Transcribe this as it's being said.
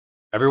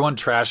Everyone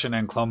trashing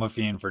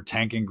enclomiphene for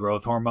tanking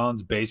growth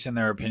hormones, basing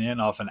their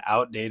opinion off an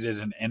outdated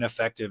and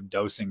ineffective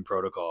dosing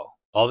protocol.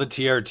 All the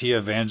TRT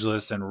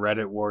evangelists and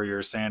Reddit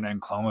warriors saying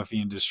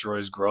enclomiphene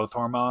destroys growth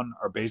hormone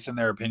are basing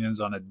their opinions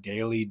on a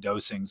daily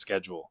dosing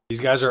schedule. These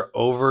guys are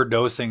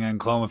overdosing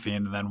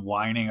enclomiphene and then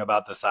whining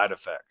about the side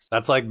effects.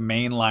 That's like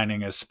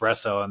mainlining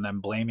espresso and then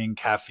blaming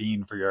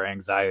caffeine for your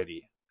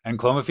anxiety.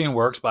 Enclomiphene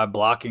works by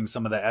blocking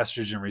some of the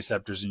estrogen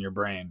receptors in your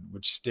brain,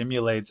 which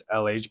stimulates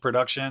LH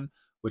production,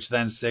 which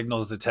then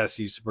signals the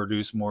testes to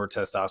produce more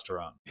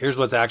testosterone. Here's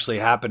what's actually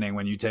happening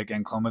when you take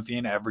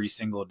enclomiphene every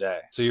single day.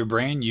 So your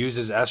brain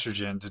uses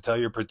estrogen to tell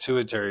your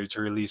pituitary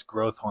to release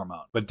growth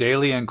hormone. But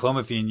daily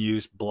enclomiphene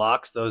use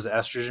blocks those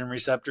estrogen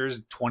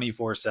receptors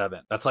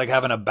 24/7. That's like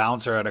having a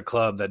bouncer at a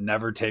club that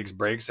never takes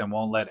breaks and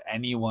won't let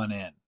anyone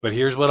in. But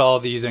here's what all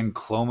these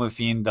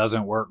enclomiphene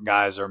doesn't work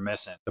guys are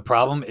missing. The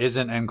problem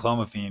isn't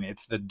enclomiphene,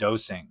 it's the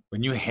dosing.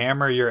 When you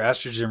hammer your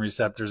estrogen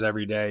receptors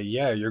every day,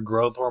 yeah, your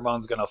growth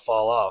hormone's gonna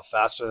fall off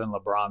faster than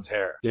LeBron's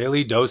hair.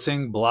 Daily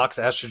dosing blocks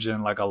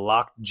estrogen like a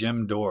locked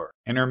gym door.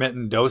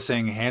 Intermittent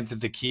dosing hands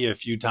it the key a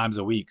few times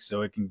a week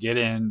so it can get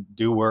in,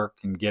 do work,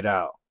 and get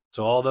out.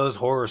 So all those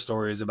horror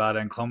stories about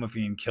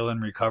enclomiphene killing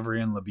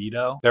recovery and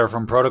libido, they're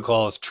from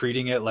protocols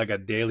treating it like a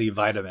daily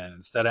vitamin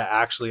instead of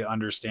actually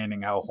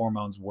understanding how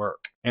hormones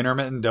work.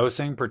 Intermittent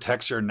dosing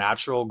protects your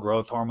natural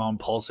growth hormone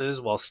pulses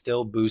while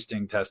still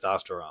boosting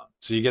testosterone.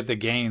 So you get the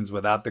gains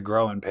without the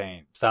growing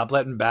pain. Stop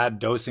letting bad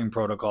dosing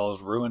protocols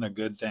ruin a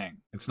good thing.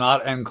 It's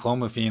not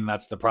enclomiphene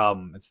that's the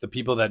problem. It's the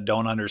people that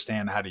don't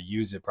understand how to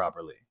use it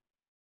properly.